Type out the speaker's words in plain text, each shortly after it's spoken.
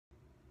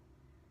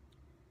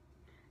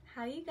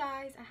Hi you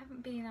guys, I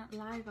haven't been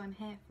live on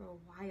here for a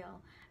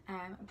while,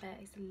 but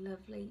it's a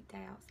lovely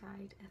day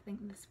outside. I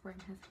think the spring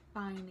has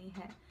finally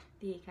hit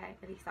the UK,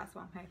 at least that's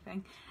what I'm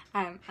hoping,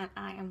 and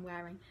I am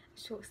wearing a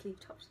short sleeve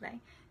top today,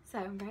 so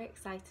I'm very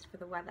excited for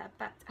the weather,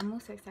 but I'm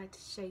also excited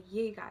to show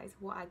you guys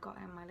what I got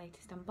in my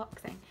latest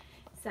unboxing.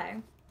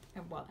 So,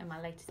 well, in my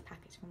latest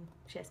package from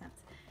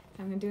SheerSense. So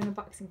I'm going to do an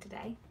unboxing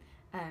today.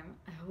 I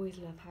always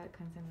love how it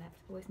comes in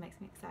lips, it always makes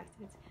me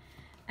excited.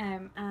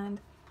 And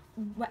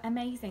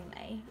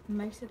amazingly,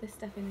 most of the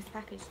stuff in this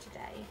package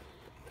today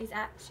is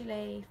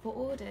actually for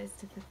orders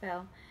to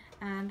fulfill,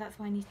 and that's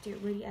why I need to do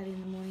it really early in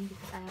the morning,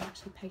 because I am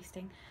actually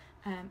posting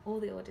all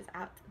the orders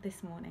out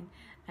this morning,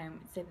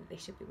 so that they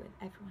should be with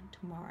everyone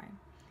tomorrow.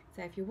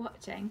 So if you're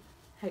watching,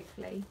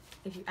 hopefully,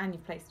 you've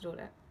placed an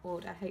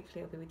order,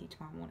 hopefully it'll be with you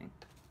tomorrow morning.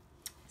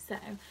 So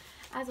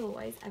as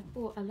always, I've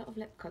bought a lot of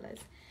lip colours,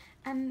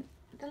 and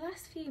the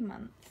last few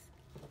months,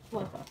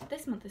 well,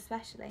 this month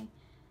especially,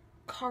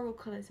 coral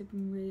colours have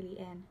been really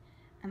in,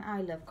 and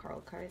I love coral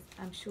colours.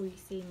 I'm sure you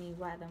see me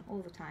wear them all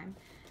the time.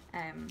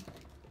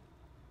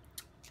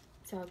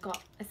 So I've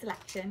got a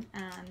selection,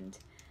 and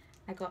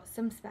I got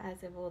some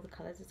spares of all the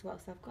colours as well.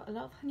 So I've got a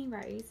lot of honey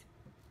rose.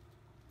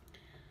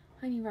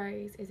 Honey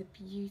rose is a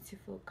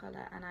beautiful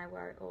colour, and I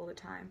wear it all the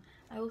time.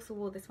 I also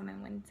wore this one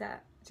in winter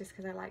just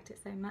because I liked it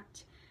so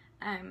much.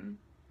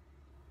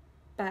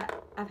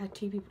 But I've had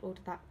 2 people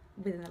order that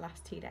within the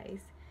last 2 days.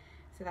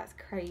 So that's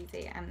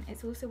crazy, and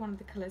it's also one of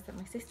the colours that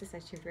my sister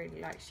said she would really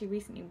like. She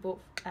recently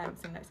bought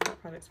some LipSense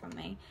products from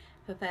me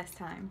for the first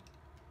time,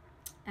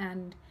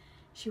 and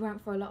she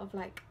went for a lot of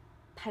like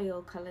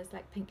pale colours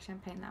like pink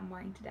champagne that I'm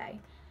wearing today,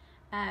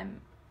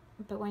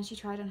 but when she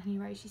tried on honey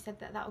rose, she said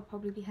that would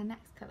probably be her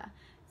next colour.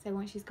 So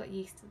once she's got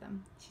used to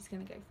them, she's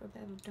going to go for a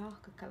bit of a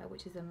darker colour,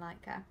 which is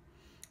unlike her.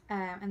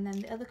 And then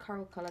the other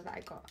coral colour that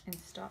I got in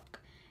stock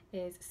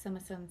is Summer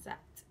Sunset,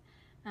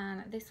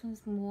 and this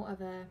one's more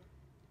of a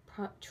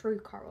true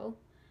coral,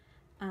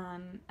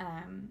 and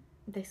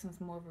this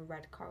one's more of a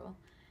red coral,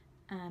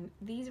 and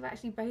these are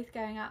actually both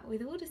going out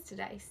with orders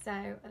today,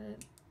 so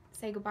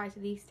say goodbye to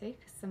these 2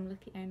 because some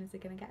lucky owners are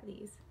going to get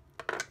these.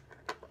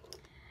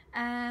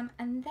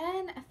 And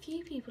then a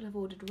few people have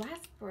ordered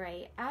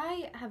raspberry.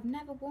 I have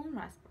never worn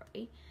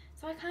raspberry,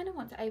 so I kind of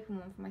want to open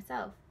one for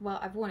myself. Well,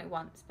 I've worn it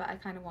once, but I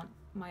kind of want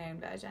my own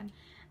version,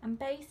 and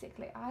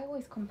basically I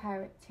always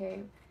compare it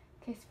to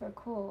Kiss for a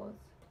Cause.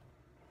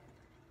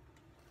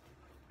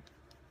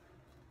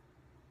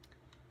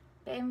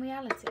 But in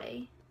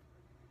reality,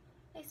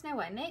 it's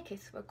nowhere near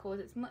Kiss for a Cause.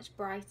 It's much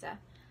brighter,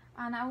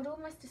 and I would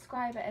almost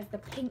describe it as the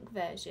pink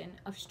version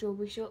of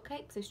strawberry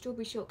shortcake. So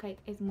strawberry shortcake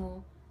is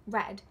more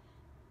red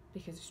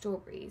because of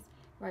strawberries,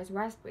 whereas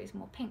raspberry is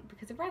more pink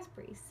because of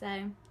raspberries. So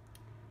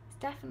it's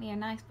definitely a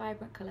nice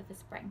vibrant colour for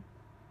spring.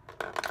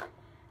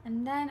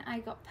 And then I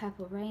got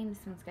Purple Rain.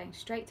 This one's going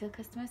straight to a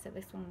customer, so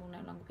this one will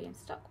no longer be in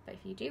stock, but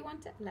if you do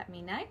want it, let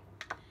me know.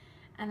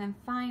 And then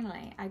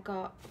finally I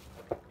got,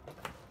 I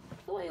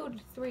thought I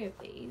ordered 3 of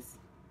these,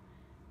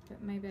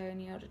 but maybe I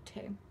only ordered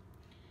 2.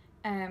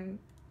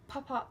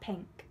 Pop Art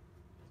Pink,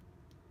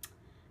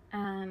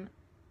 and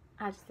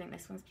I just think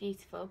this one's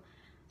beautiful.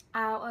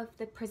 Out of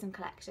the Prism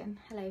collection.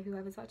 Hello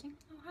whoever's watching.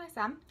 Oh, hi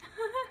Sam.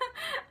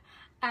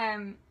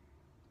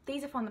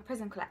 These are from the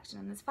Prism collection,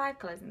 and there's 5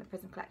 colours in the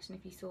Prism collection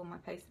if you saw my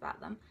post about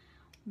them,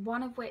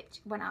 one of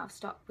which went out of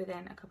stock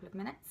within a couple of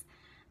minutes,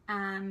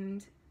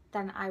 and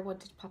then I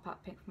wanted to Pop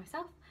Art Pink for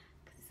myself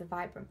because it's a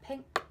vibrant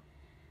pink.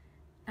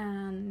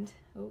 And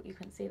oh, you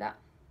couldn't see that,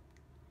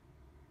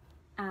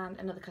 and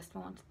another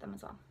customer wanted them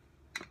as well.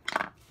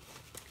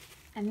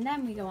 And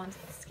then we go on to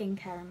the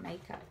skincare and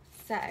makeup.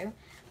 So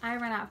I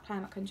ran out of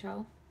Climate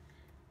Control,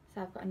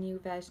 so I've got a new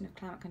version of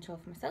Climate Control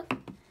for myself.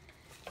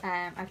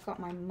 I've got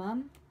my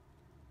mum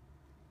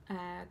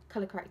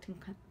colour correcting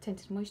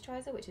tinted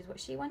moisturiser, which is what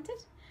she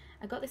wanted.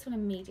 I got this one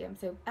in medium,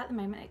 so at the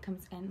moment it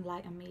comes in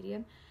light and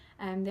medium.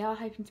 They are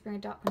hoping to bring a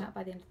dark one out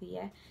by the end of the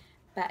year,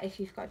 but if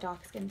you've got a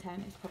darker skin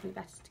tone, it's probably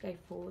better to go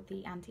for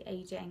the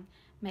anti-aging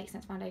Make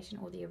Sense foundation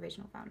or the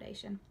original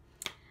foundation.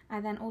 I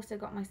then also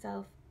got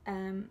myself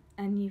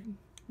a new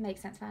Make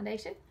Sense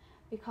foundation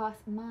because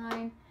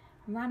mine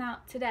ran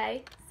out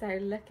today, so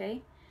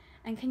lucky.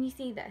 And can you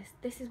see this?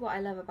 This is what I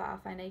love about our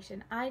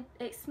foundation.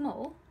 It's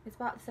small, it's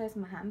about the size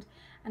of my hand,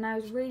 and I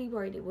was really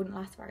worried it wouldn't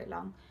last very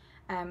long,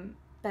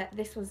 but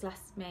this one's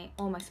lasted me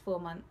almost 4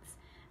 months.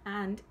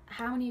 And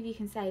how many of you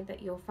can say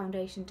that your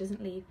foundation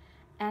doesn't leave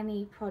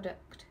any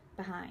product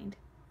behind?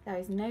 There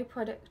is no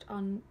product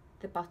on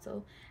the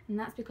bottle, and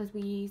that's because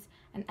we use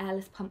an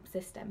airless pump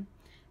system,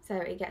 so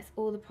it gets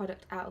all the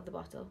product out of the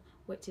bottle,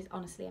 which is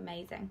honestly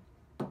amazing.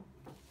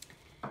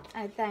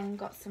 I then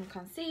got some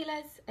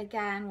concealers.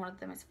 Again, one of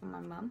them is for my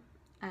mum,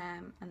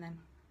 and then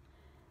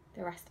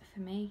the rest are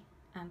for me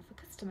and for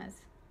customers.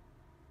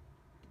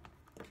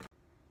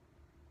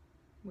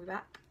 We're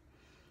back.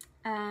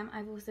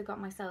 I've also got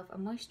myself a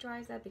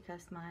moisturiser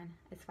because mine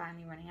is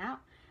finally running out.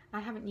 I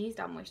haven't used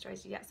our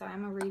moisturiser yet, so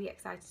I'm really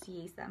excited to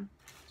use them.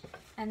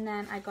 And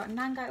then I got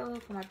Nangai oil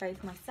for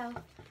both myself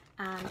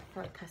and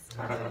for a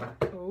customer.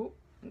 Oh,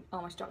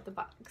 almost dropped the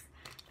box.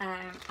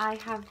 I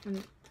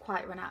haven't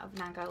quite run out of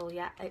Nango oil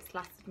yet. It's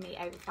lasted me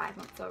over 5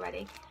 months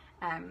already,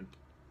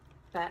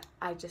 but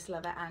I just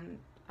love it, and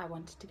I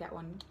wanted to get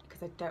one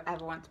because I don't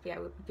ever want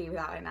to be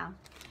without it now.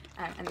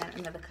 And then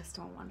another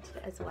customer wanted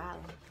it as well.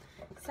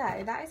 So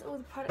that is all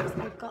the products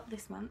I got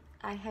this month.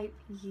 I hope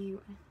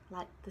you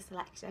like the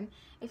selection.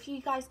 If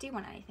you guys do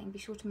want anything, be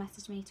sure to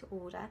message me to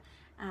order,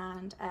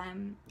 and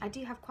I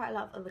do have quite a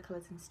lot of other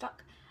colours in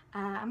stock.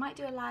 I might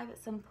do a live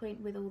at some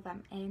point with all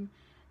them in.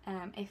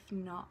 If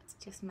not,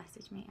 just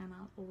message me and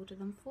I'll order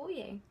them for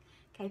you.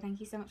 Okay, thank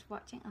you so much for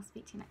watching. I'll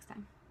speak to you next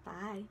time.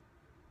 Bye.